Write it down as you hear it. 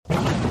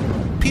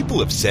People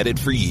have said it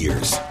for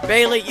years.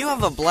 Bailey, you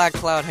have a black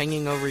cloud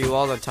hanging over you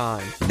all the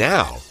time.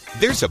 Now,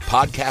 there's a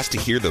podcast to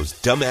hear those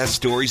dumbass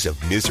stories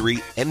of misery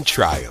and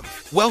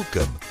triumph.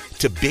 Welcome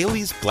to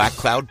Bailey's Black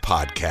Cloud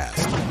Podcast.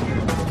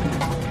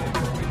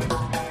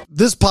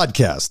 This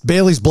podcast,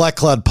 Bailey's Black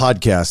Cloud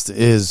Podcast,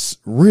 is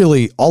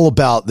really all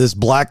about this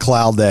black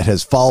cloud that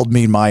has followed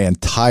me my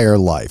entire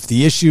life.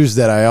 The issues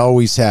that I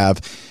always have,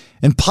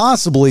 and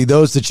possibly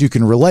those that you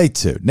can relate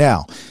to.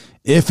 Now,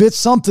 if it's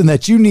something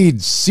that you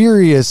need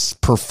serious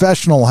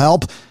professional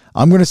help,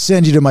 I'm going to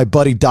send you to my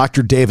buddy,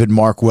 Dr. David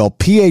Markwell,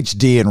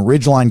 PhD in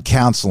Ridgeline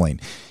Counseling.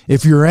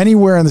 If you're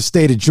anywhere in the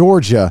state of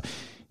Georgia,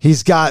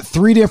 he's got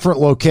 3 different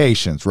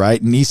locations,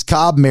 right? In East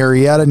Cobb,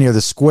 Marietta, near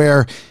the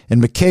square,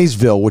 and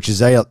McKaysville, which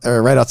is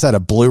right outside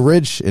of Blue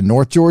Ridge in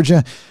North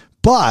Georgia.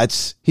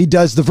 But he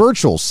does the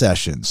virtual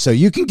sessions. So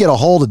you can get a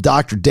hold of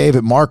Dr.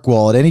 David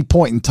Markwell at any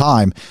point in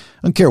time. I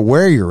don't care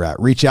where you're at.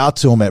 Reach out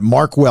to him at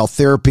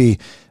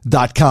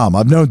markwelltherapy.com.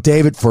 I've known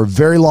David for a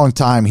very long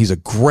time. He's a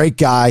great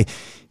guy.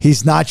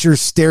 He's not your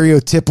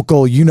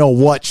stereotypical,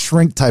 you-know-what,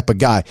 shrink type of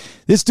guy.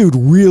 This dude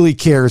really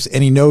cares,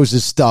 and he knows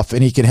his stuff,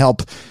 and he can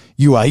help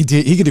you out.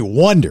 He can do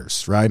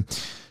wonders, right?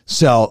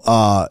 So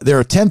there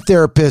are 10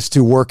 therapists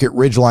who work at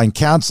Ridgeline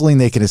Counseling.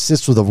 They can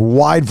assist with a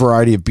wide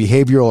variety of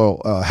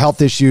behavioral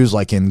health issues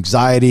like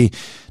anxiety,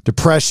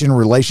 depression,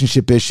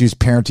 relationship issues,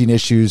 parenting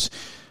issues,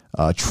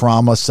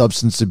 trauma,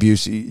 substance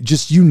abuse.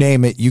 Just you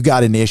name it, you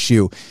got an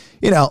issue.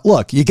 You know,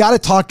 look, you got to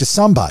talk to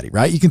somebody,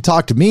 right? You can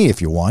talk to me if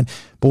you want,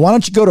 but why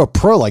don't you go to a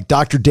pro like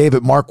Dr.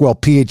 David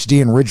Markwell,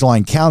 PhD in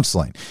Ridgeline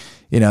Counseling?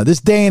 You know, this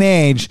day and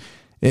age,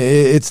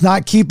 it's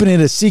not keeping it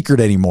a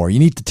secret anymore. You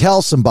need to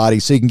tell somebody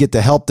so you can get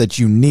the help that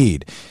you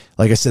need.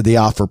 Like I said, they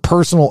offer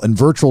personal and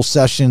virtual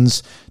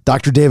sessions.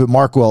 Dr. David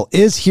Markwell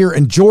is here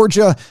in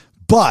Georgia,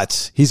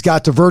 but he's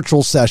got the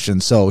virtual session,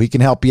 so he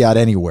can help you out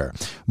anywhere.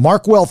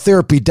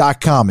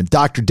 MarkwellTherapy.com. And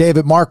Dr.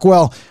 David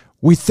Markwell,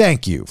 we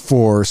thank you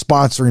for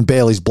sponsoring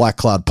Bailey's Black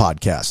Cloud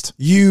Podcast.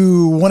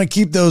 You want to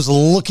keep those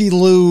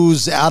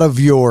looky-loos out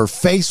of your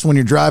face when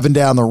you're driving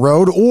down the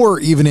road or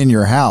even in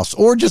your house,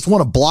 or just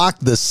want to block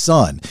the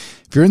sun.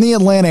 If you're in the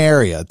Atlanta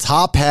area,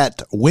 Top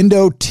Hat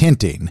Window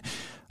Tinting,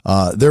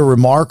 they're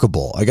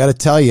remarkable. I got to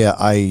tell you,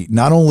 I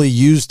not only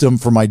used them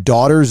for my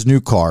daughter's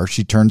new car,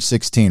 she turned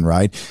 16,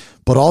 right,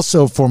 but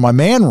also for my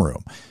man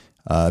room,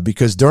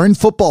 because during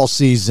football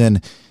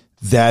season,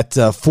 that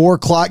 4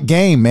 o'clock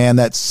game, man,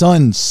 that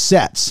sun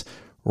sets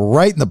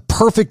right in the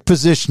perfect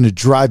position to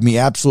drive me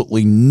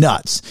absolutely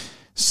nuts.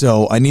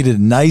 So I needed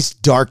a nice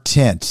dark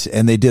tint,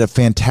 and they did a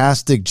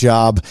fantastic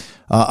job.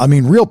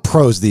 Real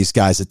pros, these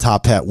guys at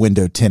Top Hat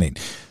Window Tinting.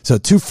 So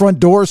 2 front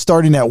doors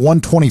starting at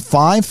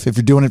 $125 if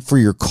you're doing it for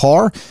your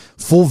car.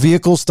 Full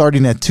vehicle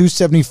starting at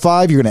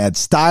 $275. You're going to add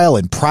style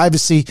and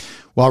privacy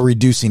while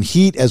reducing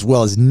heat, as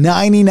well as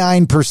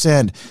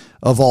 99%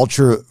 of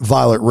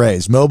ultraviolet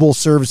rays. Mobile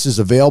services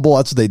available.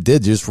 That's what they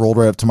did. They just rolled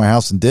right up to my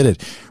house and did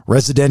it.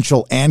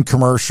 Residential and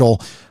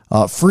commercial.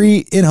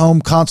 Free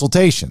in-home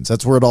consultations.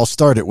 That's where it all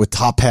started with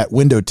Top Hat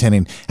Window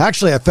Tinting.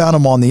 Actually, I found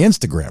them on the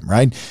Instagram,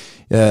 right?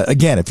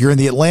 Again, if you're in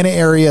the Atlanta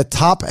area,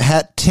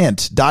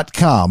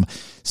 tophattint.com,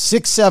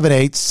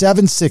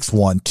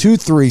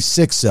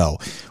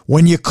 678-761-2360.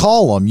 When you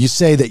call them, you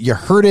say that you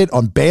heard it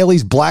on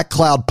Bailey's Black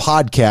Cloud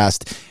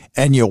Podcast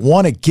and you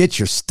want to get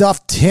your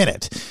stuff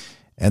tinted,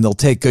 and they'll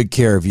take good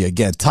care of you.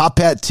 Again,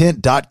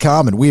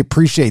 tophattint.com, and we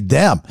appreciate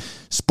them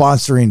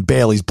sponsoring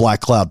Bailey's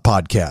Black Cloud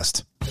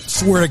Podcast.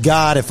 Swear to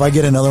God, if I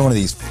get another one of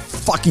these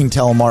fucking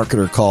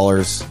telemarketer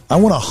callers, I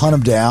want to hunt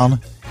them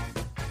down,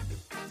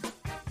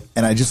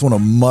 and I just want to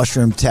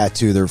mushroom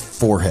tattoo their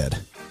forehead.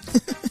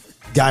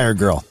 Guy or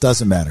girl,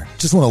 doesn't matter.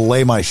 Just want to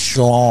lay my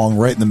schlong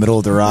right in the middle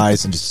of their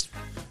eyes and just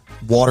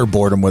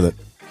waterboard them with it.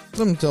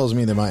 Something tells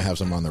me they might have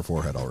some on their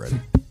forehead already.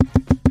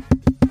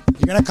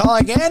 You're going to call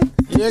again?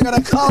 You're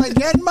going to call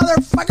again,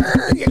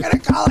 motherfucker? You're going to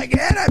call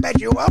again? I bet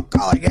you won't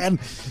call again.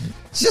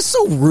 It's just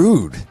so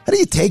rude. How do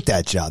you take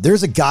that job?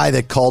 There's a guy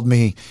that called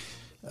me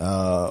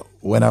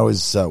when I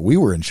was we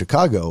were in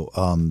Chicago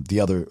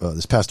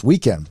this past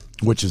weekend,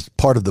 which is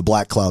part of the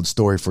Black Cloud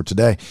story for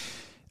today.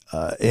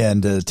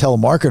 And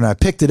telemarketer, and I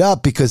picked it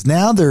up because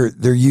now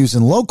they're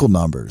using local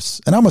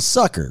numbers, and I'm a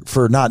sucker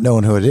for not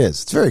knowing who it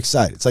is. It's very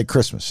exciting. It's like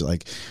Christmas. You're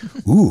like,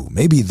 ooh,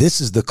 maybe this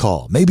is the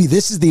call. Maybe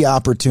this is the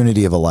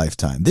opportunity of a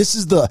lifetime. This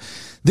is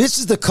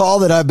the call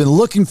that I've been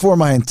looking for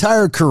my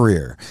entire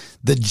career.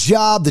 The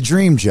job, the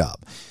dream job.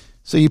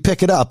 So you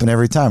pick it up, and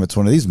every time it's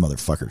one of these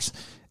motherfuckers.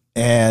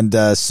 And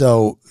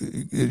so,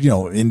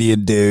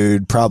 Indian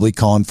dude, probably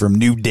calling from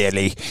New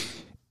Delhi.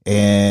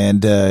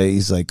 And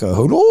he's like,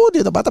 hello,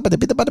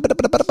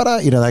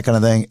 that kind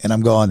of thing. And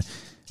I'm going,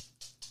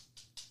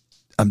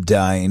 I'm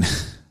dying.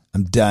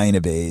 I'm dying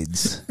of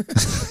AIDS.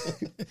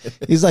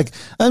 He's like,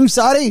 I'm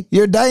sorry,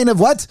 you're dying of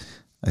what?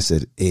 I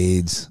said,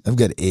 AIDS. I've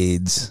got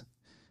AIDS.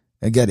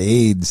 I got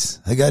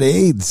AIDS. I got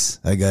AIDS.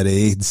 I got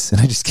AIDS.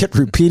 And I just kept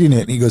repeating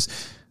it. And he goes,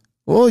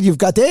 well, you've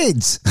got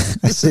AIDS.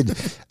 I said,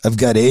 I've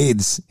got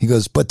AIDS. He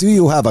goes, but do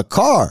you have a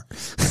car?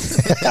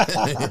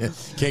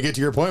 Can't get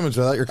to your appointments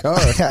without your car.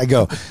 I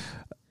go,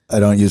 I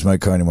don't use my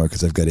car anymore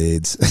because I've got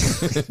AIDS.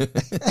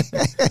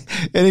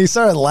 And he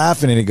started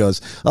laughing and he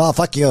goes, oh,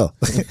 fuck you.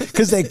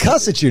 Because they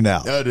cuss at you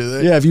now. Oh, do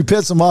they? Yeah, if you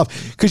piss them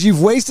off. Because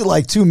you've wasted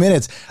like 2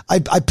 minutes.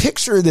 I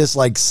picture this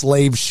like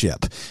slave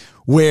ship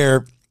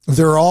where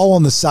they're all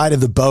on the side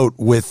of the boat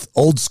with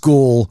old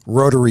school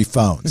rotary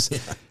phones.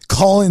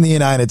 Calling the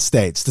United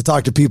States to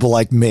talk to people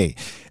like me.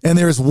 And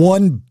there's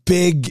one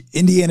big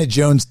Indiana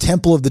Jones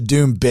Temple of the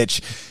Doom bitch,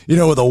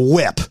 with a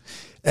whip.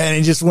 And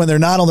he just, when they're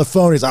not on the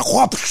phone, he's like,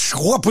 whoopish,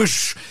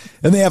 whoopish.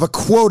 And they have a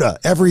quota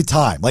every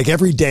time. Like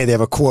every day they have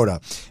a quota.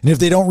 And if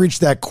they don't reach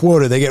that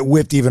quota, they get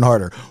whipped even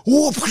harder.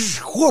 Whoopish,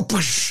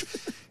 whoopish.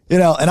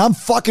 And I'm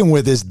fucking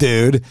with this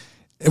dude,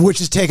 which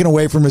is taken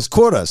away from his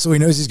quota. So he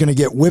knows he's going to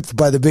get whipped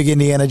by the big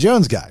Indiana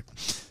Jones guy.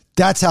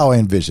 That's how I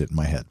envision it in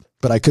my head.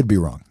 But I could be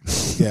wrong.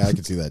 Yeah, I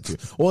can see that too.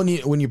 Well,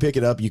 when you pick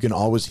it up, you can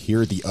always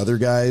hear the other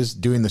guys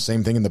doing the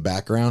same thing in the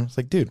background. It's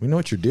like, dude, we know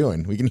what you're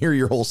doing. We can hear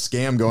your whole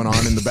scam going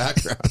on in the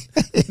background.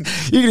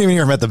 You can even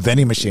hear him at the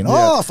vending machine.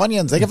 Oh,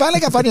 Funyuns. They finally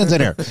got Funyuns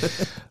in here.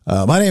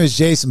 My name is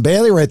Jason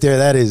Bailey. Right there,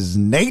 that is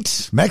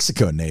Nate.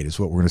 Mexico Nate is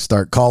what we're going to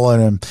start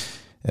calling him,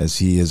 as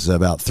he is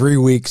about 3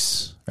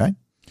 weeks, right?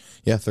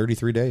 Yeah,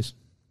 33 days.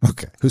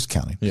 Okay, who's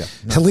counting? Yeah.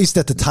 At least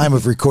at the time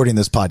of recording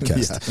this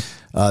podcast,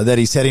 that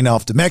he's heading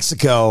off to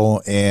Mexico,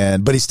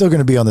 but he's still going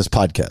to be on this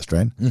podcast,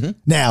 right? Mm-hmm.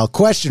 Now,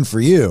 question for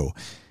you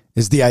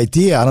is the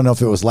idea, I don't know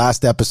if it was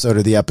last episode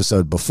or the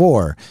episode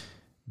before,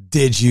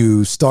 did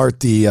you start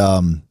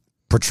the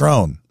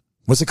Patron?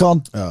 What's it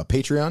called?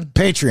 Patreon.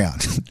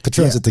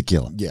 Patron's a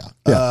tequila. Yeah.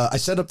 I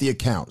set up the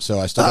account, so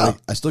I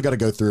still got to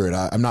go through it.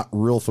 I'm not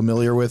real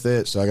familiar with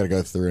it, so I got to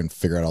go through and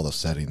figure out all the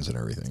settings and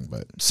everything.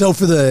 But so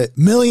for the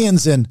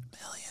millions and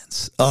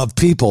of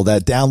people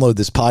that download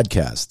this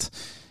podcast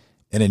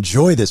and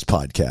enjoy this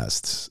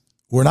podcast,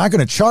 we're not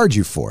going to charge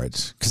you for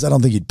it because I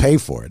don't think you'd pay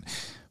for it,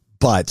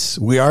 but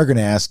we are going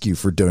to ask you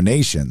for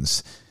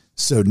donations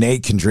so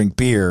Nate can drink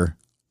beer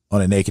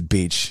on a naked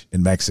beach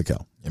in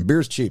Mexico. And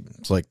beer's cheap.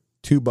 It's like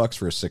 $2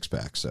 for a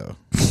 6-pack, so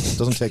it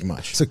doesn't take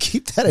much. So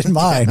keep that in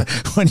mind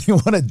when you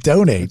want to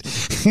donate.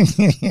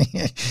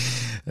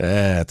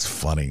 That's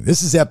funny.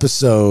 This is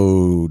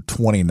episode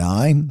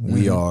 29. Mm-hmm.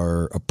 We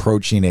are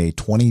approaching a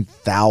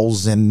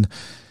 20,000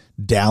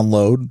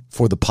 download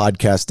for the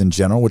podcast in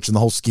general, which in the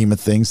whole scheme of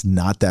things,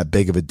 not that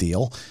big of a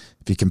deal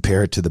if you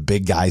compare it to the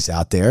big guys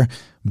out there.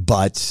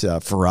 But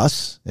for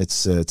us,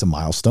 it's a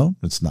milestone.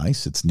 It's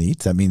nice. It's neat.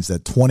 That means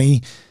that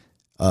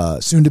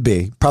soon to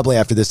be, probably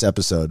after this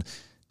episode,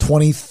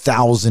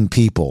 20,000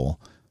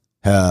 people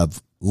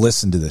have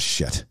listened to this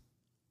shit.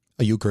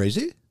 Are you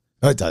crazy?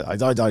 And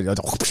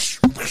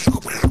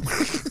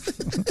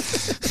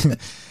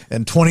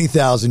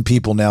 20,000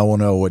 people now will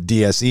know what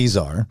DSEs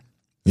are.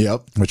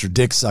 Yep. Which are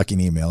dick sucking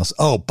emails.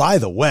 Oh, by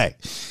the way,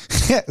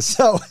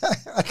 so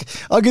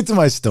I'll get to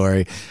my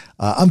story.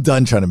 I'm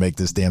done trying to make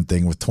this damn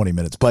thing with 20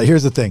 minutes, but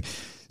here's the thing.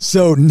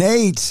 So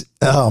Nate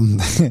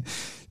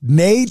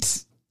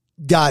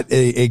got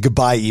a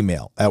goodbye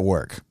email at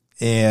work.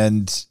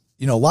 And,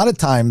 a lot of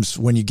times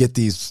when you get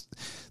these,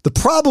 the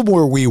problem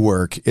where we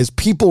work is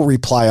people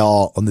reply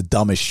all on the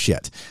dumbest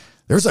shit.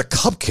 There's a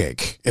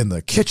cupcake in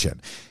the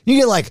kitchen. You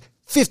get like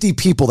 50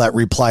 people that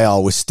reply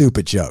all with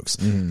stupid jokes.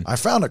 I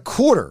found a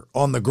quarter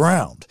on the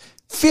ground.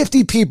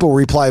 50 people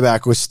reply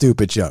back with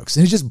stupid jokes.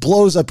 And it just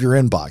blows up your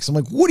inbox. I'm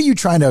like, what are you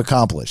trying to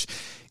accomplish?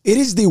 It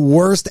is the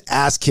worst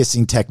ass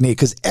kissing technique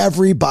because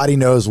everybody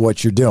knows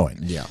what you're doing.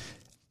 Yeah.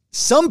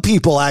 Some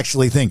people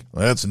actually think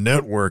that's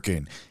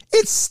networking.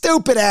 It's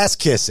stupid ass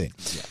kissing.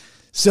 Yeah.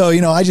 So,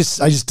 I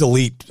just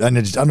delete. I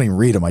don't even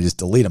read them. I just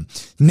delete them.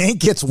 Nate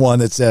gets one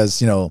that says,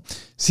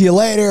 see you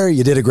later.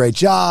 You did a great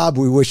job.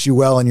 We wish you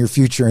well in your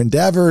future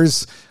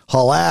endeavors.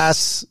 Haul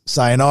ass,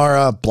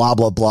 sayonara, blah,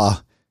 blah, blah.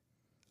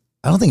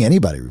 I don't think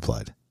anybody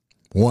replied.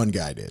 One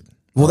guy did.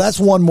 Well, that's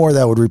one more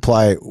that would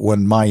reply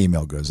when my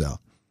email goes out,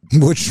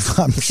 which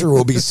I'm sure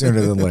will be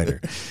sooner than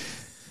later.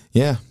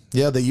 Yeah.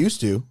 Yeah, they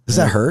used to. Does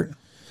that hurt?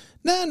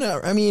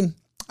 No. I mean,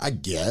 I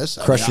guess.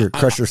 Crush your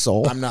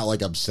soul. I'm not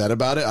like upset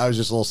about it. I was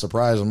just a little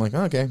surprised. I'm like,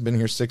 okay, been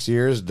here 6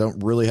 years.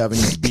 Don't really have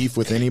any beef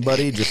with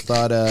anybody. Just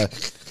thought,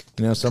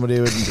 somebody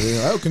would,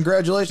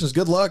 congratulations,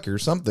 good luck or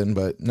something.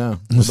 But no.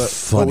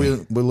 But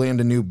we land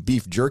a new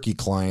beef jerky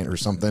client or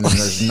something, and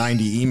there's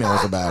 90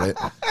 emails about it.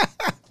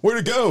 Way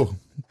to go.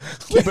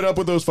 Keep it up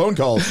with those phone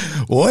calls.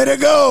 Way to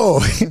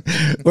go.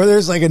 Or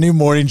there's like a new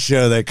morning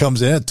show that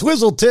comes in.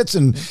 Twizzle Tits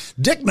and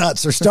Dick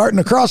Nuts are starting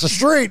across the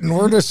street, and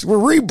we're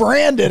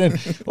rebranded,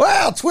 and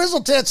wow,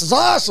 Twizzle Tits is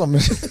awesome.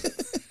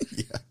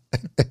 Yeah.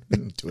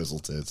 Twizzle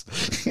Tits.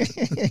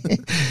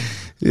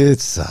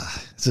 It's a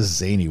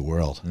zany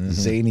world. Mm-hmm.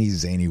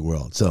 Zany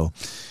world. So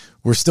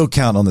we're still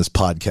counting on this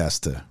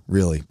podcast to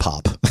really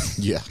pop.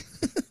 Yeah.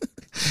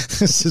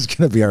 This is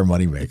going to be our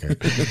moneymaker.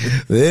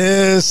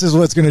 This is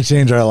what's going to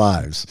change our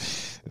lives.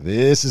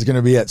 This is going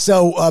to be it.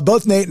 So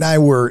both Nate and I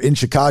were in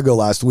Chicago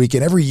last week,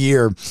 and every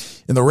year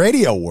in the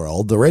radio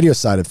world, the radio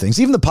side of things,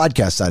 even the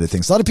podcast side of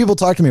things, a lot of people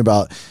talk to me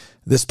about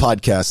this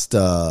podcast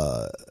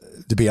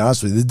to be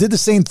honest with you. They did the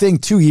same thing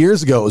 2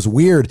 years ago. It was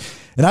weird.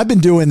 And I've been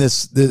doing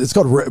this. It's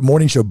called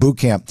Morning Show Boot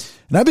Camp.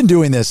 And I've been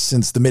doing this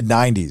since the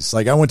mid-90s.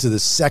 Like, I went to the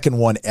second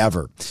one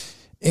ever.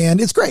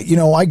 And it's great. You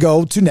know, I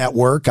go to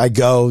network. I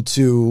go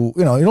to,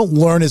 you know, you don't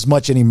learn as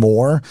much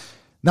anymore.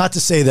 Not to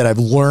say that I've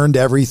learned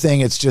everything.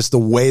 It's just the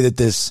way that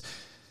this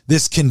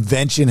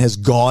convention has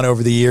gone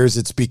over the years.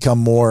 It's become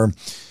more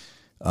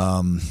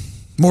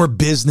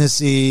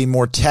businessy,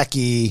 more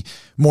techy,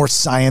 more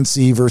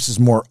sciencey versus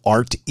more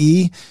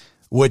art-y,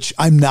 which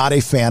I'm not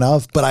a fan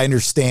of, but I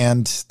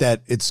understand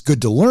that it's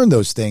good to learn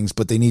those things,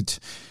 but they need to,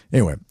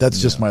 anyway, that's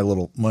just my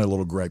little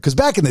gripe. Because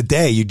back in the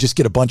day, you just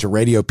get a bunch of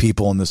radio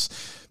people in this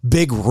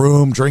big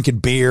room drinking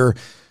beer,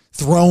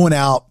 throwing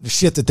out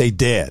shit that they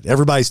did.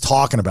 Everybody's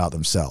talking about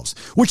themselves,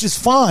 which is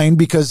fine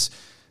because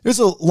there's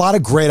a lot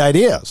of great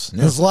ideas.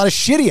 There's a lot of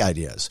shitty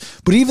ideas.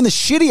 But even the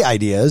shitty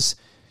ideas,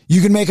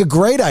 you can make a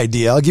great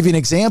idea. I'll give you an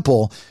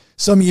example.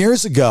 Some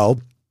years ago,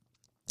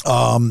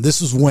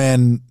 this was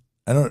when,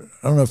 I don't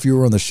know if you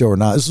were on the show or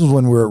not. This was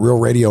when we were at Real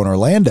Radio in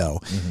Orlando.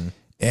 Mm-hmm.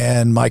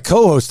 And my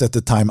co-host at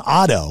the time,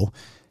 Otto,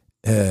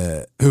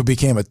 who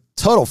became a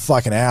total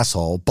fucking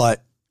asshole,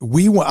 but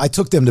I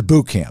took them to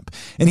boot camp.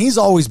 And he's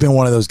always been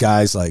one of those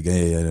guys like,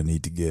 hey, I don't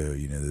need to go,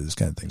 you know, those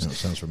kind of things. That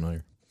sounds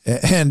familiar.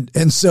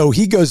 And so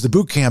he goes to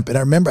boot camp, and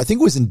I remember, I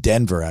think it was in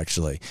Denver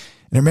actually.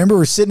 And I remember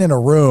we're sitting in a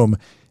room,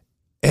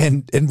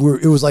 and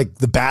it was like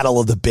the Battle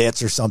of the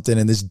Bits or something.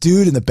 And this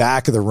dude in the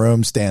back of the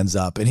room stands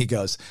up and he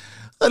goes,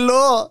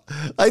 hello,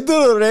 I do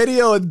a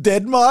radio in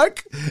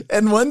Denmark,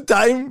 and one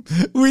time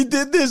we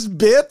did this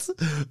bit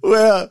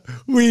where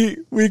we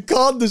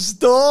called the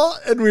store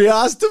and we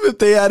asked them if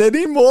they had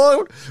any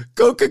more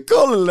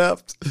Coca-Cola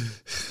left.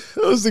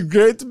 It was a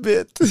great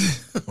bit.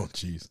 Oh,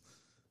 jeez.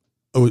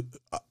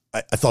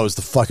 I thought it was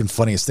the fucking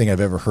funniest thing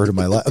I've ever heard in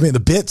my life. I mean, the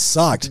bit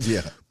sucked.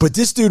 Yeah. But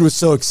this dude was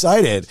so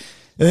excited.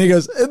 And he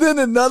goes, and then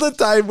another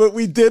time what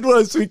we did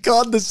was we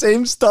called the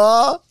same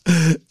store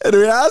and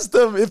we asked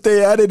them if they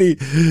had any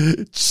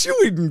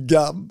chewing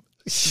gum.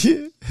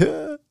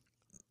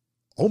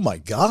 Oh my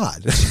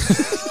God.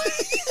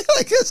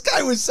 Like, this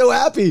guy was so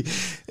happy.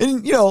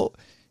 And, you know,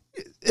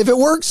 if it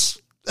works,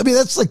 I mean,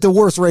 that's like the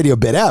worst radio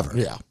bit ever.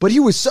 Yeah. But he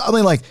was so, I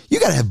mean, like, you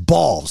got to have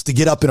balls to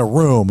get up in a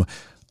room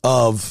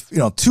of, you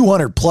know,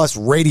 200 plus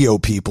radio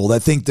people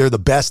that think they're the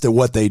best at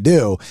what they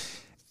do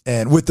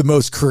and with the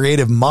most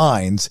creative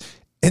minds,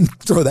 and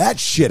throw that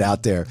shit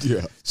out there.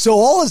 Yeah. So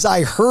all as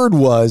I heard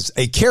was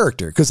a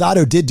character, because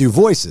Otto did do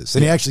voices,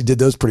 and he actually did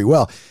those pretty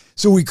well.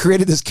 So we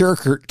created this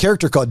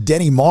character called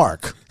Denny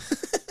Mark.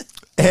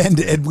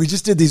 And we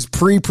just did these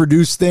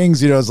pre-produced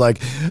things, you know. It's like,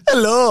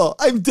 hello,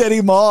 I'm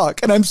Denny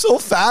Mark, and I'm so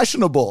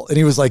fashionable. And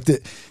he was like,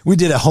 we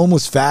did a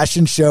homeless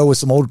fashion show with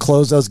some old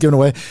clothes I was giving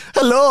away.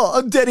 Hello,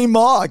 I'm Denny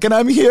Mark, and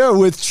I'm here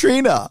with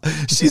Trina.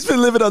 She's been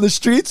living on the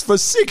streets for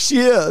 6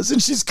 years,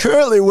 and she's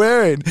currently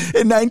wearing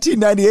a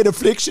 1998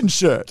 Affliction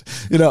shirt.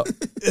 You know,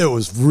 it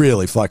was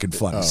really fucking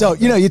funny. Oh, so,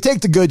 you know, you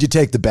take the good, you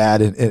take the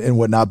bad, and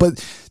whatnot.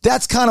 But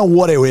that's kind of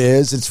what it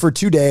is. It's for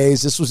 2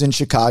 days. This was in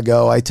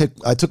Chicago. I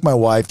took my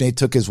wife. Nate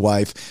took his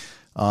wife.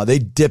 They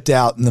dipped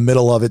out in the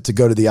middle of it to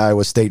go to the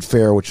Iowa State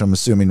Fair, which I'm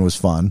assuming was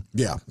fun.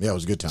 Yeah, it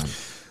was a good time.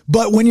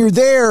 But when you're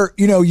there,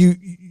 you know,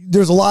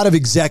 there's a lot of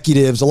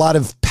executives, a lot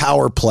of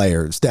power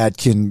players that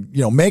can,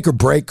 you know, make or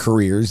break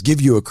careers,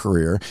 give you a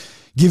career,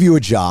 give you a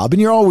job.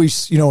 And you're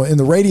always, you know, in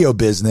the radio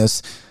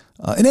business,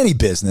 in any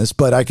business,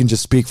 but I can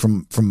just speak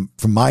from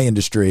my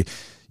industry,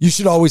 you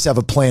should always have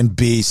a plan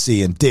B,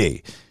 C, and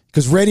D,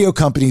 because radio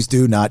companies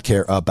do not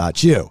care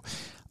about you.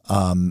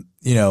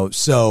 You know,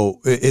 so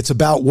it's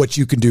about what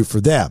you can do for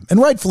them, and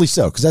rightfully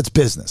so, because that's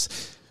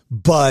business.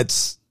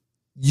 But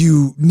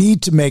you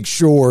need to make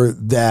sure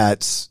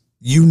that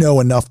you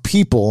know enough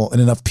people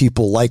and enough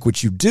people like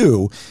what you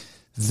do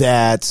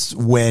that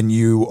when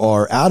you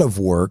are out of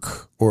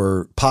work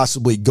or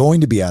possibly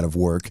going to be out of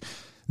work,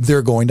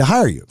 they're going to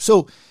hire you.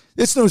 So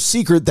it's no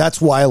secret. That's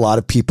why a lot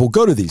of people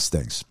go to these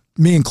things,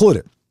 me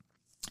included.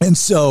 And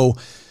so,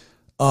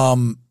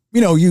 you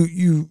know,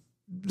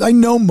 I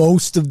know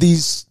most of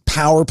these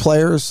power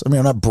players. I mean,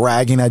 I'm not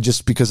bragging.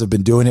 Just because I've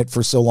been doing it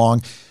for so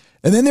long.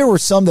 And then there were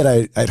some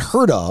that I'd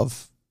heard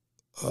of,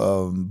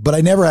 but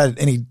I never had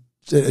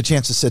a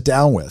chance to sit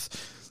down with.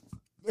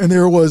 And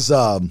there was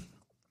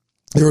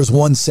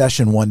one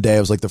session one day. It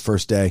was like the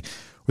first day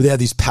where they had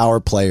these power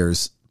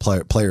players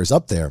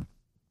up there.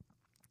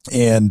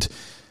 And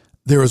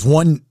there was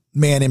one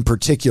man in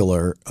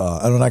particular.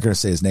 I'm not going to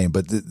say his name,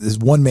 but this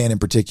one man in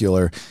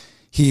particular,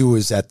 he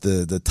was at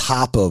the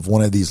top of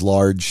one of these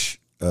large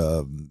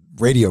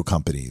radio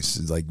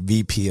companies, like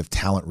VP of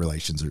talent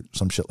relations or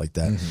some shit like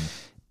that.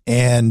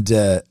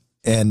 Mm-hmm.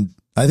 And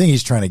I think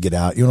he's trying to get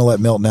out. You want to let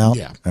Milton out?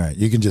 Yeah. All right.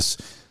 You can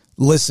just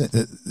listen.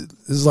 This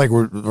is like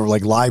we're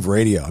like live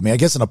radio. I mean, I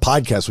guess in a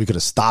podcast we could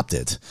have stopped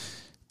it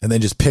and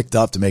then just picked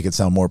up to make it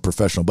sound more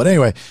professional. But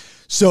anyway,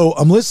 so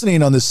I'm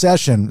listening on this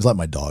session. Let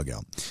my dog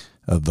out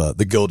of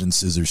the Golden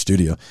Scissors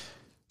studio.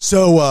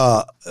 So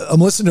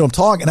I'm listening to him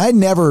talk, and I'd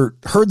never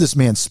heard this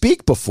man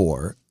speak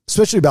before,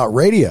 especially about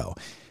radio.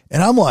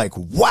 And I'm like,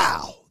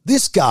 wow,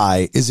 this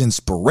guy is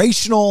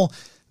inspirational.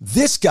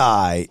 This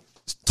guy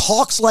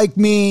talks like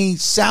me,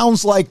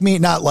 sounds like me,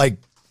 not like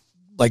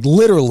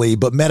literally,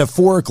 but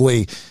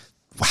metaphorically,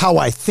 how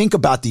I think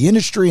about the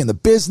industry and the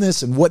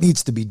business and what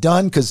needs to be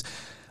done. Because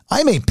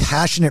I'm a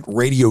passionate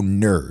radio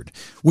nerd,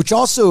 which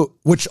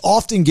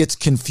often gets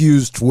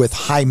confused with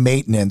high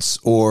maintenance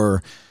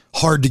or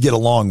hard to get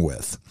along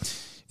with.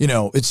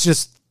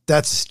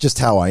 That's just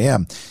how I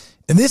am.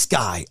 And this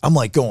guy, I'm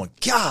like going,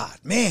 God,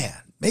 man,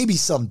 maybe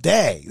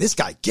someday this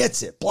guy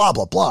gets it, blah,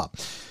 blah, blah.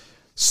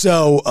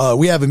 So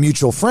we have a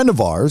mutual friend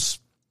of ours,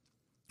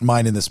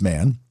 mine and this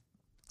man.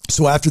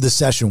 So after the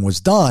session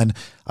was done,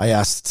 I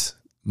asked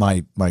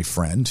my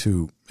friend,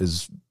 who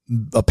is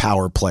a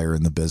power player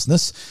in the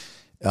business,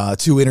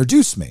 to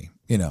introduce me,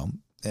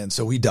 and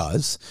so he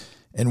does.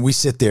 And we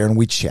sit there and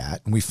we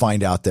chat and we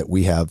find out that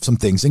we have some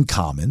things in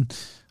common,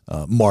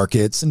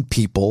 markets and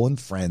people and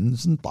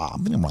friends and blah,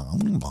 blah, blah,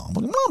 blah,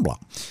 blah, blah.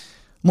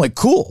 I'm like,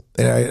 cool.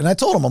 And I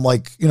told him, I'm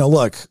like,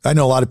 look, I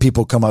know a lot of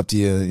people come up to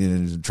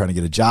you, trying to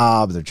get a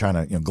job. They're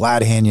trying to,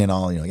 glad hand you and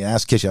all,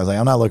 ass kiss you. I was like,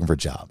 I'm not looking for a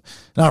job.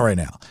 Not right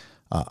now.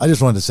 I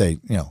just wanted to say,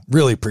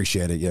 really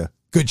appreciate it. Yeah.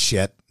 Good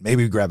shit.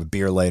 Maybe we grab a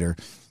beer later.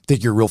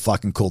 Think you're a real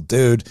fucking cool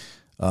dude.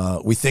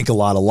 We think a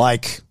lot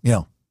alike,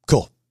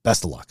 cool.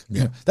 Best of luck.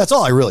 Yeah. That's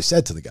all I really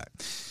said to the guy.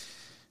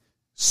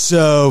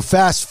 So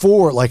fast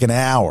forward like an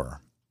hour.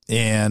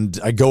 And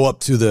I go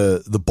up to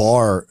the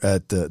bar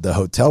at the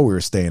hotel we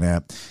were staying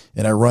at,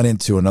 and I run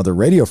into another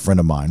radio friend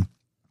of mine,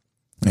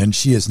 and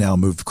she has now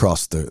moved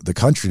across the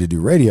country to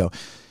do radio.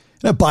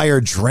 And I buy her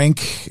a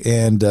drink,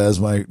 and as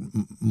my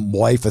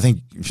wife, I think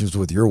she was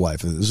with your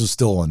wife. This was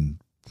still on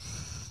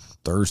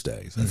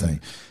Thursdays, I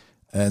think.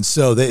 And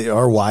so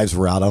our wives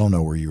were out. I don't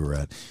know where you were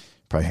at.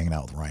 Probably hanging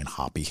out with Ryan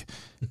Hoppy.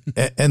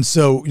 And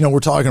so, we're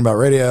talking about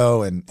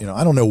radio, and,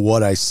 I don't know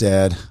what I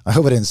said. I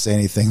hope I didn't say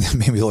anything that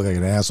made me look like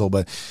an asshole,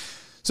 but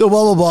so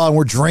blah, blah, blah. And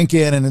we're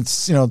drinking, and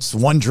it's, it's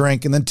one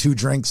drink and then two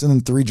drinks and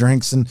then three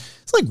drinks. And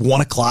it's like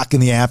 1 o'clock in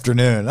the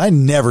afternoon. I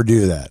never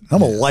do that.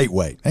 I'm a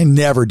lightweight. I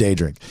never day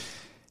drink.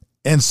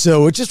 And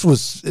so it just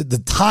was, the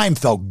time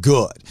felt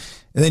good.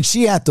 And then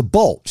she had to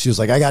bolt. She was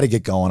like, I got to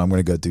get going. I'm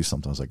going to go do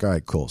something. I was like, all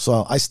right, cool.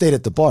 So I stayed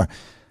at the bar.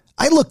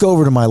 I look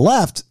over to my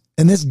left,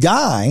 and this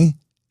guy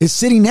is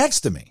sitting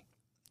next to me.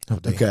 Oh,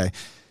 okay.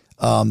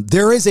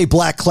 There is a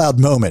Black Cloud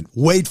moment.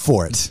 Wait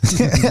for it.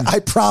 I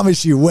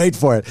promise you, wait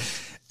for it.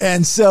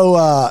 And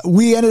so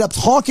we ended up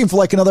talking for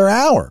like another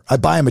hour. I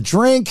buy him a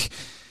drink.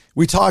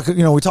 We talked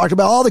about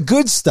all the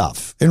good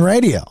stuff in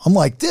radio. I'm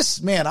like,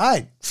 this man,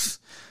 I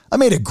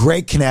made a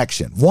great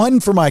connection. One,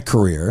 for my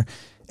career,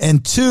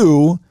 and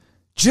two,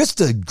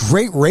 just a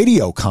great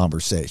radio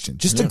conversation.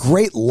 Just a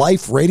great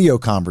life radio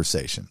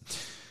conversation.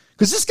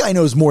 Because this guy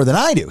knows more than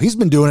I do. He's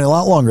been doing it a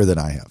lot longer than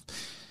I have.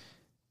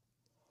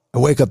 I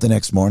wake up the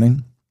next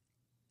morning.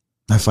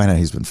 I find out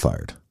he's been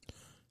fired.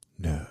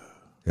 No.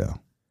 Yeah.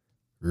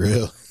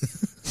 Really?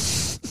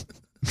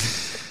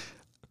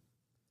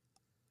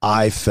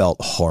 I felt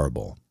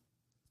horrible.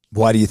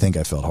 Why do you think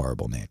I felt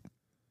horrible, Nate?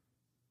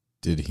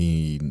 Did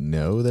he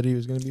know that he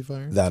was going to be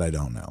fired? That I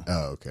don't know.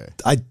 Oh, okay.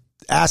 I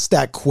asked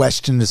that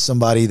question to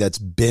somebody that's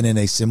been in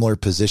a similar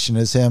position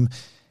as him,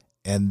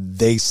 and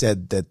they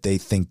said that they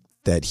think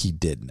that he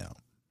did know.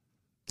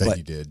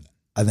 He did.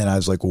 And then I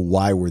was like, well,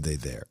 why were they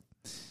there?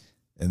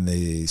 And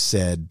they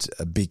said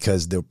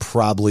because they're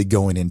probably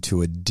going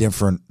into a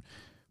different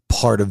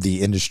part of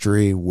the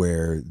industry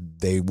where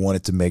they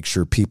wanted to make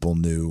sure people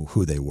knew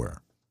who they were.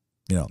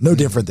 No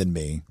different than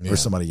me or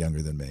somebody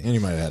younger than me. And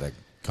you might have had a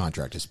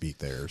contract to speak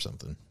there or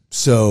something.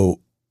 So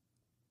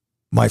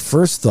my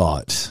first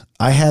thought,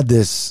 I had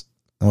this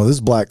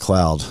Black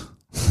Cloud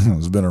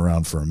has been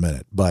around for a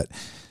minute, but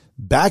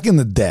back in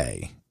the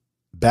day,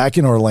 back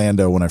in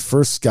Orlando, when I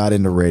first got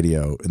into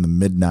radio in the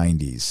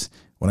mid-90s,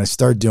 when I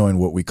started doing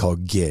what we call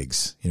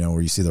gigs,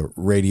 where you see the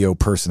radio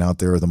person out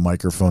there with a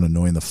microphone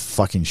annoying the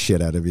fucking shit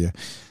out of you.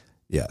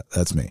 Yeah,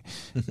 that's me.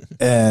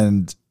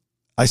 And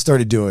I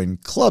started doing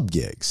club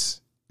gigs.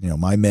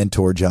 My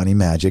mentor, Johnny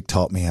Magic,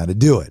 taught me how to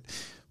do it.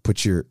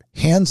 Put your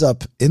hands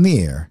up in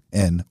the air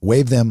and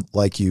wave them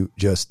like you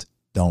just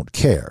don't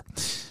care.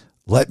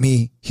 Let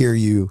me hear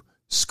you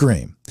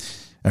scream.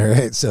 All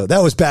right. So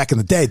that was back in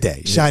the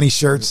day. Shiny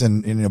shirts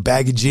and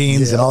baggy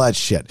jeans and all that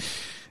shit.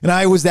 And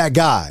I was that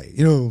guy,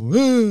 it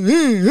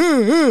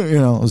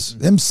was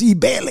MC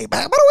Bailey.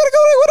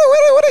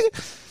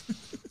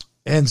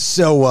 And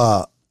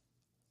so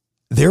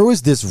there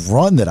was this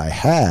run that I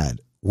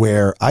had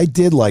where I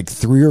did like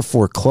 3 or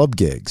 4 club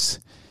gigs.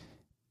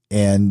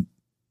 And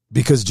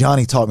because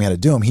Johnny taught me how to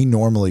do them, he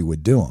normally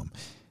would do them.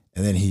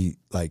 And then he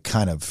like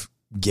kind of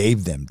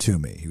gave them to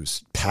me. He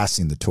was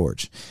passing the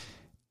torch.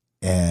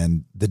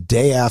 And the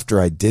day after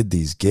I did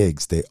these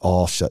gigs, they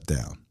all shut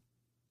down.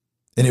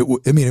 And it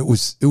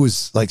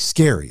was like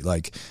scary,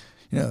 like,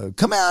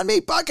 come out and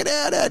meet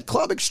Buckethead at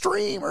Club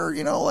Extreme or,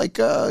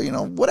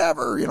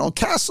 whatever,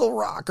 Castle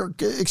Rock or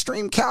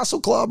Extreme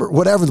Castle Club or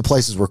whatever the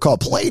places were called,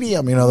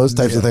 Palladium, those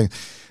types of things.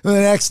 And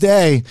the next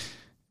day,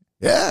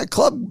 Yeah,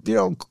 club,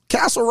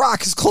 Castle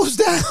Rock is closed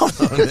down.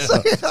 It's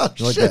like, oh,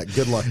 You like shit. that?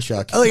 Good luck,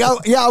 Chuck.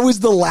 I was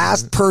the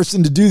last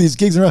person to do these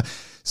gigs.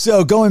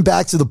 So going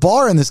back to the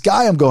bar and this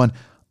guy, I'm going,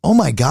 oh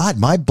my God,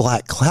 my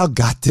black cloud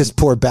got this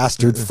poor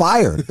bastard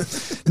fired.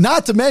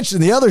 Not to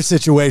mention the other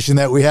situation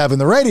that we have in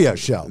the radio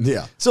show.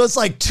 Yeah. So it's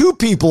like two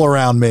people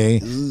around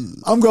me.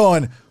 I'm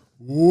going,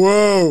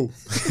 whoa,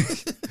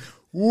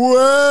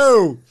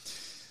 whoa.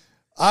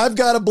 I've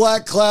got a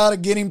black cloud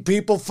of getting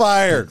people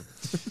fired,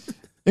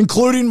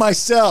 including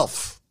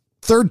myself.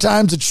 Third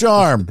time's a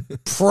charm.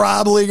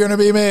 Probably going to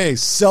be me.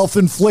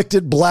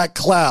 Self-inflicted black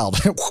cloud.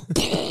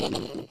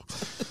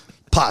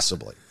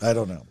 Possibly. I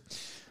don't know.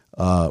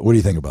 What do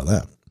you think about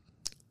that?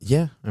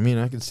 Yeah, I mean,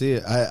 I can see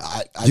it.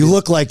 I You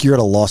look like you're at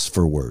a loss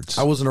for words.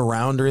 I wasn't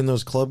around during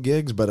those club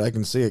gigs, but I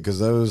can see it because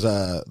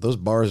those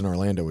bars in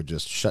Orlando would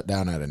just shut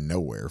down out of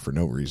nowhere for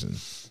no reason.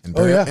 And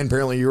and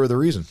apparently you were the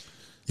reason.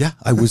 Yeah,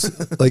 I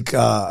was like,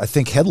 I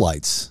think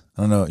Headlights.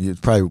 I don't know. It's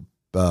probably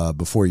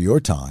before your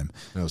time.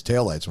 It was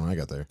taillights when I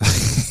got there.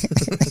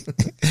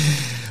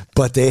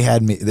 But they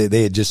had me.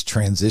 They had just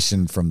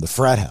transitioned from the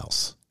frat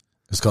house.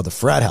 It was called the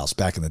frat house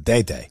back in the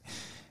day.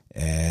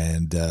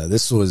 And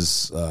this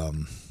was,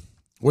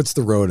 what's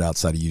the road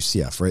outside of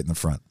UCF right in the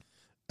front?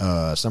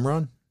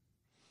 Summeron?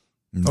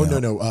 No. Oh,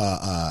 no.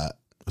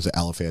 Was it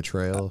Alafaya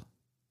Trail?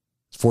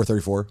 It's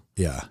 434.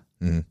 Yeah.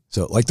 Mm-hmm.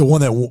 So like the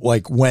one that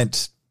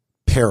went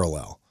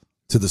parallel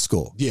to the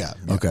school. Yeah.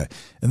 Okay.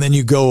 And then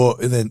you go,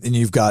 and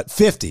you've got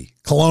 50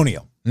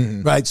 Colonial,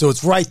 right? So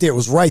it's right there. It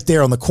was right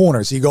there on the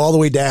corner. So you go all the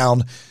way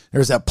down.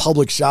 There's that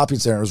public shopping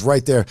center. It was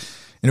right there.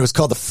 And it was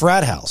called the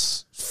frat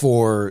house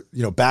for,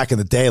 back in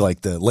the day,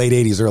 like the late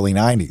 80s, early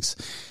 90s.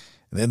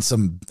 And then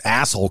some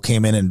asshole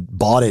came in and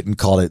bought it and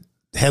called it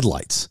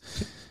Headlights.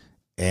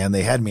 And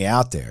they had me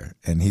out there.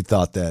 And he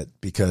thought that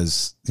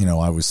because,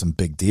 I was some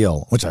big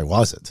deal, which I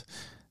wasn't.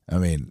 I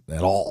mean,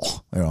 at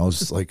all. I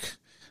was like,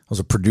 I was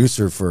a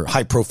producer for a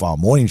high profile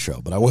morning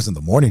show, but I wasn't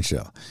the morning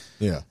show.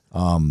 Yeah.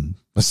 I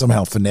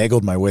somehow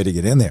finagled my way to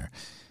get in there.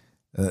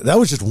 That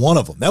was just one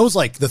of them. That was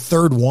like the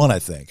third one, I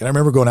think. And I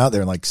remember going out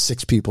there and like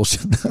 6 people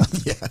showed up.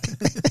 Yeah.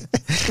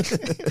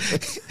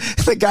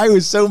 The guy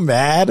was so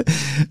mad.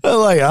 I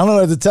don't know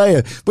what to tell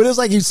you. But it was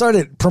like you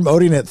started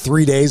promoting it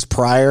 3 days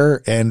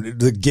prior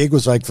and the gig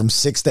was like from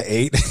 6 to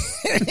 8.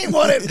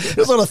 It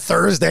was on a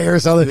Thursday or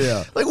something.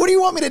 Yeah. Like, what do you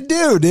want me to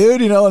do,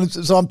 dude? And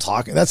so I'm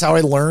talking. That's how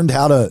I learned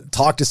how to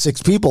talk to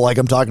 6 people like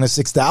I'm talking to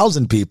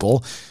 6,000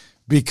 people.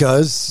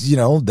 Because,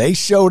 they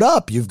showed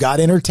up. You've got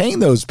to entertain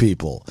those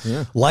people,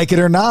 like it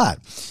or not.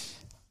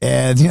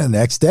 And, the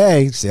next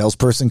day,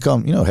 salesperson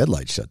come,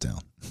 Headlights shut down.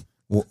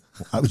 Well,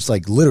 I was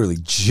like literally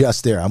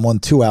just there. I'm on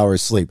 2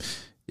 hours sleep.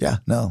 Yeah,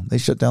 no, they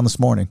shut down this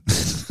morning.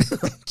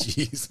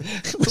 Jeez.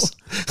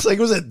 It's like,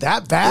 was it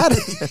that bad?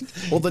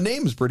 Well, the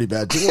name's pretty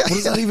bad, too. What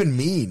does that even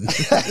mean?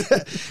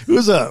 It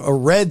was a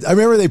red. I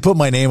remember they put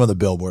my name on the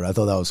billboard. I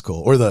thought that was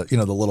cool. Or the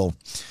little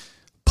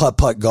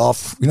putt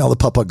golf, the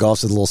putt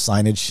golf's a little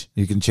signage.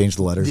 You can change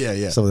the letters.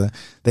 Yeah. Some of that.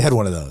 They had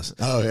one of those.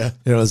 Oh yeah.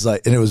 It was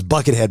like, and it was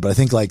Buckethead, but I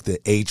think like the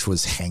H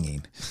was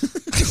hanging.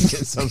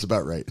 It sounds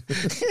about right.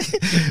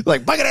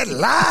 Like Buckethead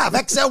Live,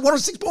 XL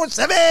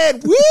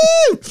 106.7.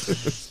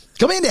 Woo!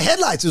 Coming into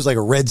Headlights, it was like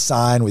a red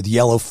sign with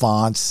yellow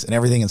fonts and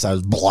everything inside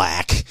was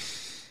black.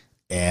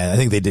 And I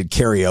think they did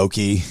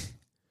karaoke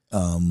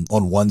on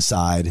one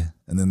side,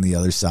 and then the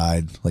other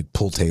side, like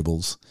pool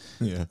tables.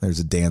 Yeah. There's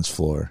a dance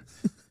floor.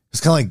 It's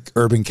kind of like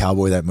Urban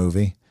Cowboy, that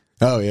movie.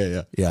 Oh,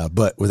 yeah. Yeah,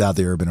 but without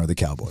the urban or the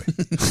cowboy.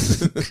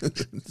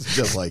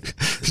 Just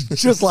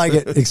like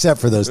it, except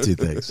for those two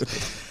things.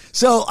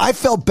 So I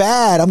felt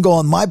bad. I'm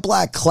going, my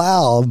black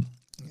cloud.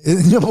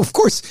 Of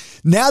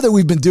course, now that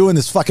we've been doing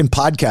this fucking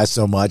podcast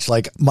so much,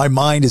 like my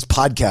mind is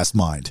podcast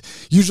mind.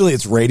 Usually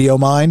it's radio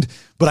mind,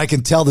 but I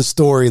can tell the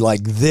story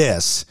like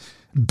this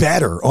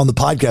better on the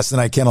podcast than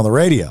I can on the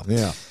radio.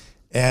 Yeah.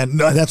 And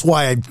that's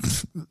why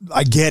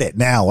I get it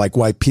now, like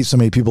why so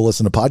many people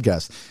listen to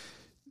podcasts.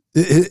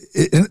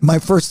 My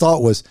first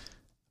thought was,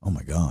 oh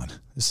my God,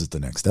 this is the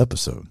next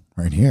episode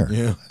right here.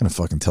 Yeah. I'm going to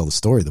fucking tell the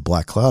story of the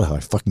Black Cloud, how I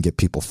fucking get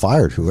people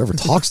fired. Whoever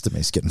talks to me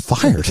is getting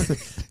fired.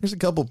 There's a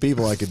couple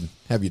people I could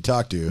have you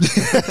talk to.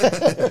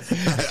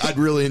 I'd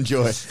really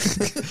enjoy.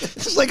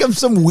 It's like I'm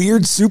some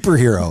weird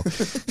superhero.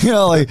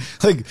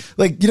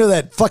 Like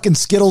that fucking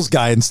Skittles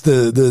guy in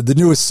the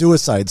newest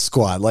Suicide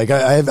Squad. Like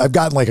I've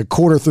gotten like a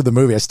quarter through the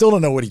movie. I still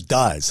don't know what he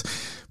does.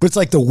 But it's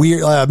like the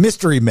weird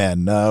Mystery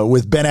Men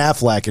with Ben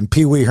Affleck and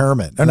Pee Wee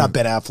Herman. Or not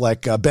Ben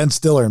Affleck, Ben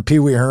Stiller and Pee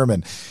Wee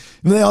Herman.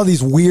 And they have all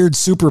these weird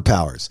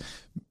superpowers.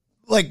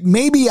 Like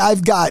maybe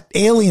I've got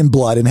alien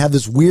blood and have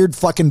this weird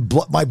fucking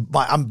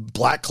I'm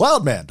Black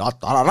Cloud Man. Da,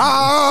 da, da,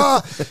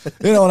 da.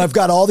 And I've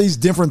got all these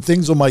different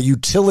things on my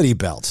utility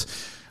belt.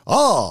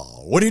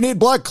 Oh, what do you need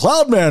Black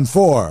Cloud Man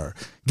for?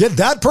 Get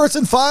that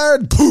person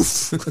fired?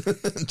 Poof.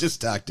 Just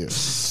talk to him.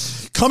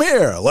 Come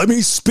here, let me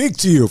speak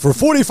to you for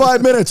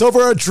 45 minutes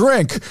over a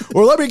drink.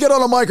 Or let me get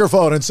on a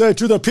microphone and say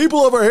to the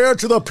people over here,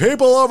 to the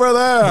people over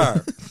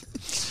there.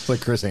 It's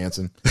like Chris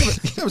Hansen.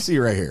 Come see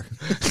you right here.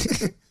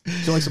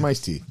 you like some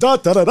iced tea? Da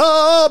da da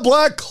da,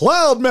 Black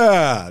Cloud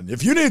Man.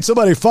 If you need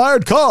somebody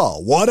fired,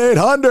 call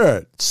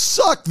 1-800.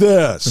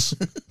 This.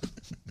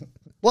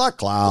 Black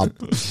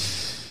Cloud.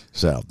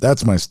 So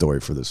that's my story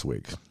for this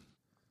week.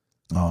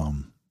 I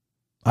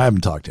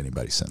haven't talked to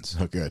anybody since.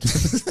 Oh, good.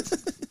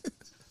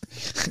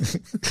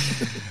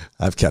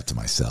 I've kept to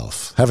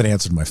myself. Haven't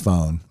answered my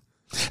phone.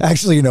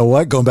 Actually, you know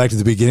what? Going back to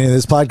the beginning of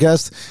this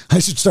podcast, I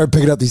should start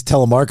picking up these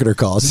telemarketer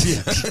calls.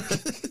 Yeah.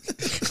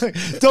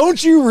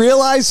 Don't you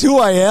realize who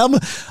I am?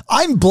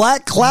 I'm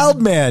Black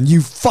Cloud Man,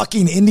 you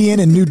fucking Indian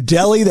in New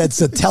Delhi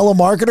that's a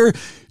telemarketer.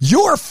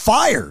 You're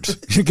fired.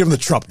 You give him the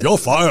Trump. You're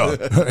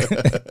fired.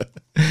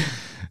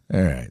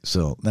 All right,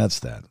 so that's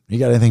that. You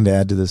got anything to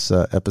add to this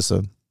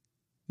episode?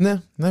 No,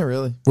 not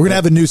really. We're going to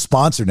have a new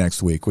sponsor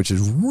next week, which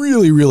is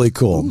really, really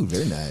cool. Ooh,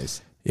 very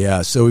nice.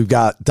 Yeah, so we've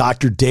got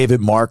Dr.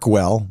 David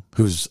Markwell,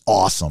 who's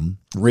awesome,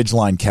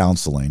 Ridgeline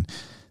Counseling,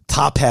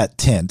 Top Hat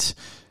Tint,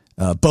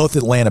 both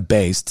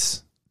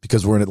Atlanta-based,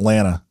 because we're in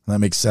Atlanta. That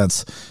makes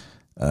sense.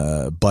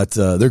 But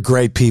they're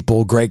great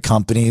people, great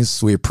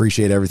companies. We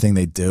appreciate everything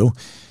they do.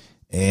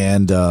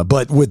 And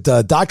but with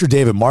Dr.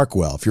 David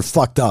Markwell, if you're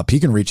fucked up, he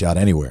can reach out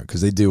anywhere because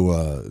they do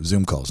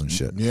Zoom calls and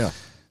shit. Yeah.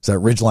 It's at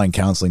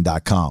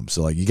ridgelinecounseling.com.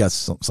 So like you got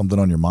something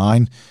on your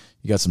mind,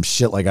 you got some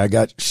shit like I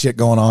got shit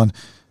going on,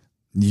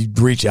 you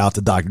reach out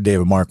to Dr.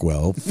 David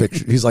Markwell.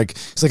 He's like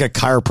a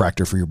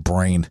chiropractor for your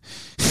brain.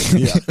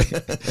 Yeah.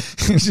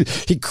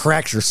 He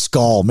cracks your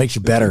skull, makes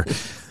you better.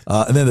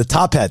 And then the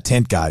Top Hat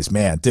Tint guys,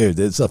 man, dude,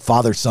 it's a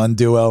father-son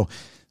duo.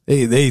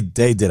 They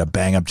did a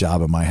bang-up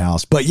job at my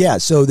house. But yeah,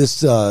 so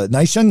this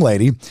nice young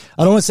lady,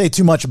 I don't want to say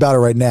too much about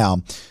her right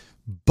now,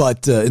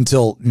 but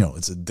until,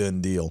 it's a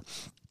done deal.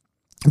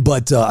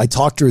 But I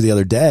talked to her the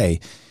other day,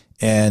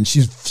 and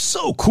she's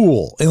so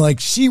cool. And,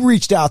 like, she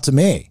reached out to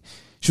me.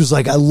 She was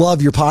like, I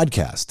love your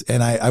podcast,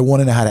 and I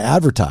want to know how to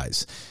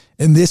advertise.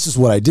 And this is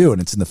what I do,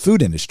 and it's in the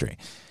food industry.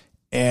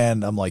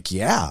 And I'm like,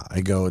 yeah.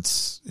 I go,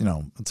 it's a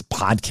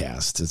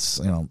podcast.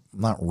 It's,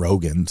 not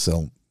Rogan,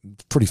 so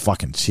it's pretty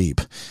fucking cheap.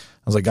 I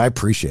was like, I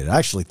appreciate it. I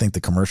actually think the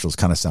commercials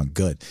kind of sound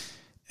good.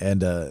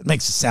 And it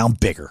makes it sound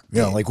bigger.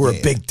 Like we're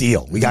a big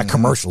deal. We got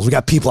commercials. We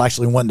got people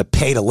actually wanting to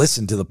pay to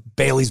listen to the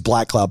Bailey's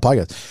Black Cloud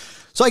podcast.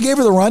 So I gave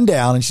her the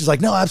rundown, and she's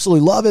like, no, I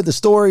absolutely love it. The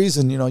stories,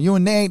 and, you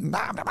and Nate. She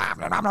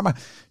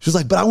was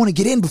like, but I want to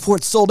get in before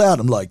it's sold out.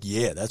 I'm like,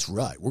 yeah, that's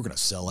right. We're going to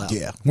sell out.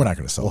 Yeah. We're not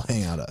going to sell out. We'll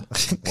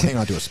hang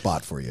on to a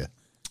spot for you.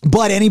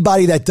 But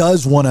anybody that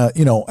does want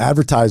to,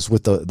 advertise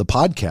with the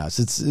podcast,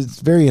 it's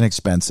very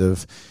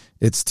inexpensive.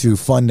 It's to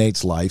fund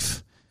Nate's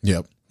life.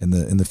 Yep. In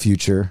the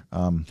future.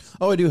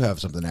 I do have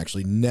something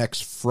actually.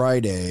 Next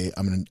Friday,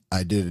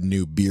 I did a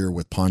new beer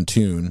with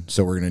Pontoon,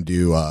 so we're gonna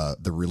do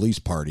the release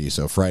party.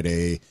 So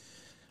Friday,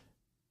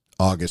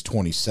 August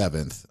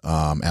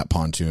 27th, at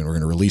Pontoon, we're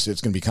gonna release it. It's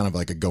gonna be kind of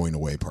like a going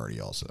away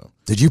party. Also,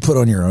 did you put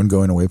on your own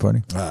going away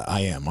party?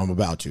 I am. I'm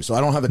about to. So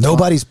I don't have a.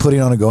 Nobody's putting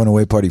on a going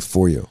away party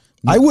for you.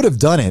 No. I would have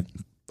done it.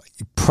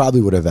 You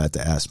probably would have had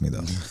to ask me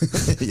though.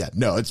 Yeah.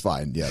 No, it's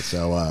fine. Yeah.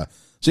 So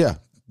yeah.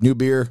 New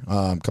beer.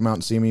 Come out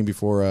and see me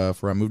before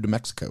I move to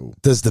Mexico.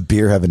 Does the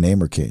beer have a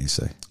name, or can't you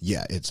say?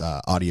 Yeah, it's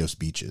Adios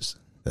Beaches.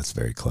 That's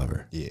very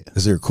clever. Yeah.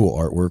 Is there cool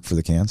artwork for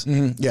the cans?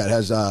 Mm-hmm. Yeah, it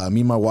has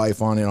me and my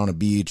wife on it on a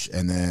beach,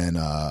 and then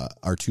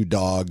our two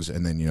dogs,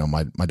 and then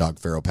my dog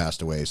Pharaoh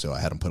passed away, so I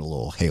had him put a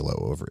little halo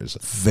over his.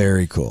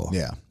 Very cool.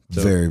 Yeah.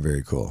 So, very,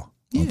 very cool.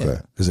 Yeah.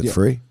 Okay. Is it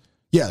free?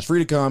 Yeah, it's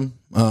free to come.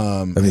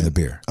 The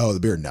beer. Oh, the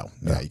beer? No.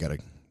 Yeah, you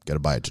gotta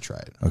buy it to try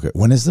it. Okay.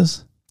 When is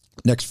this?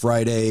 Next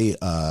Friday,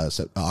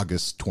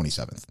 August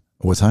 27th.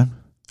 What time?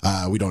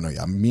 We don't know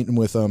yet. I'm meeting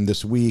with them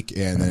this week,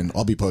 and then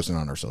I'll be posting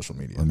on our social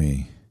media. Let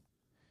me.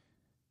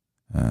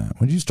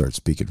 When did you start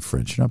speaking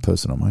French? You're not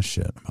posting on my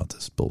shit about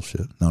this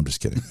bullshit. No, I'm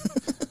just kidding.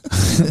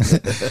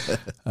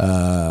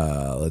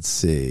 Let's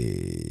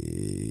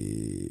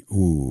see.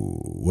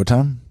 Ooh, what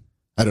time?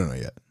 I don't know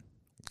yet.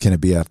 Can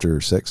it be after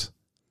 6?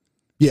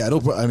 Yeah,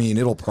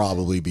 it'll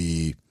probably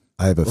be.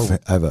 I have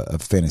a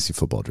fantasy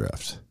football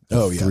draft.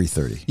 Oh yeah,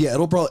 3:30. Yeah,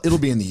 it'll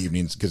be in the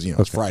evenings because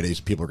it's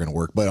Fridays. People are going to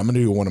work, but I'm going to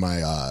do one of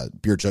my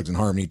Beer Chugs and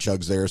Harmony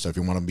chugs there. So if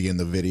you want to be in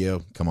the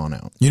video, come on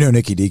out.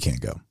 Nikki D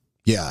can't go.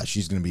 Yeah,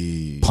 she's going to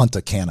be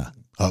Punta Cana.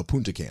 Oh,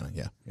 Punta Cana.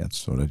 Yeah,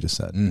 that's what I just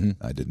said.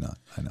 Mm-hmm. I did not.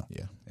 I know.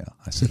 Yeah,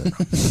 I said it.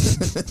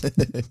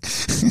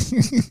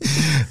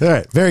 All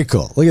right, very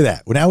cool. Look at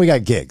that. Well, now we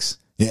got gigs.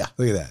 Yeah,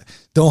 look at that.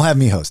 Don't have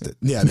me host it.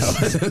 Yeah, no.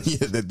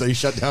 They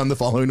shut down the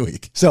following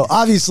week. So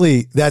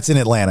obviously that's in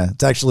Atlanta.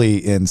 It's actually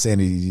in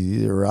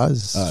Sandy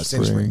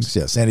Springs.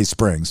 Yeah, Sandy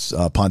Springs,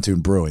 Pontoon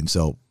Brewing.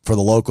 So for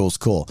the locals,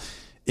 cool.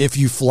 If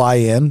you fly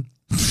in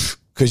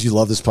because you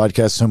love this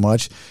podcast so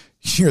much,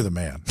 you're the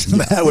man.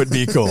 That would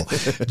be cool.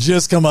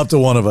 Just come up to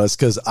one of us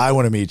because I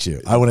want to meet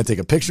you. I want to take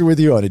a picture with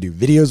you. I want to do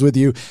videos with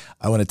you.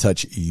 I want to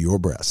touch your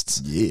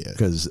breasts. Yeah.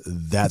 Because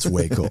that's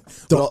way cool.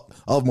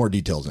 I'll have more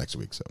details next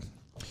week. So.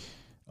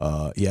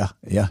 Yeah.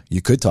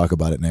 You could talk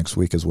about it next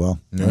week as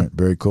well. Yeah. All right,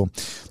 very cool.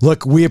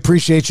 Look, we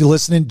appreciate you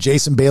listening.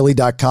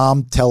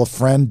 JasonBailey.com. Tell a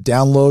friend,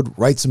 download,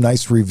 write some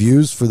nice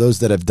reviews for those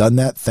that have done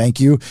that.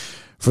 Thank you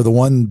For the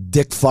one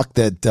dick fuck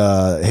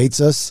that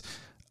hates us,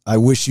 I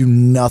wish you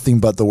nothing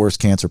but the worst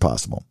cancer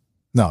possible.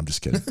 No, I'm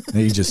just kidding.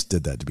 He just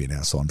did that to be an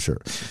asshole, I'm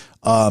sure.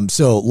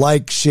 So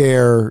like,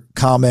 share,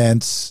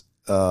 comments,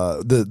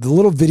 the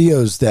little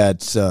videos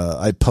that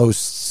I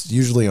post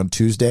usually on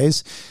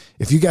Tuesdays.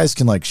 If you guys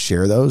can like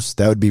share those,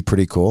 that would be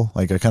pretty cool.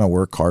 Like I kind of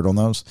work hard on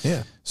those.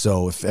 Yeah.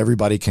 So if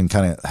everybody can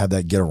kind of have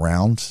that get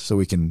around so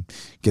we can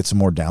get some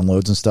more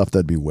downloads and stuff,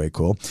 that'd be way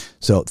cool.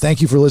 So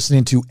thank you for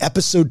listening to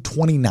episode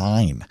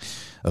 29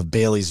 of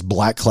Bailey's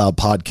Black Cloud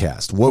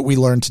Podcast. What we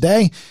learned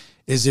today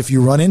is if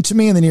you run into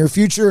me in the near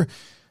future,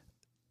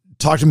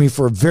 talk to me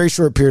for a very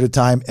short period of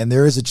time, and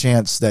there is a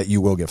chance that you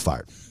will get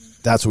fired.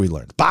 That's what we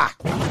learned. Bye.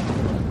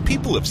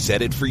 People have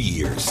said it for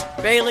years.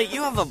 Bailey,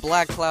 you have a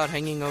black cloud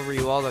hanging over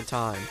you all the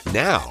time.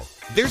 Now,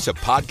 there's a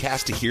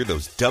podcast to hear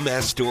those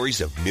dumbass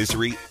stories of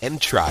misery and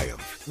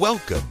triumph.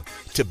 Welcome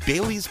to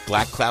Bailey's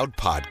Black Cloud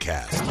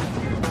Podcast.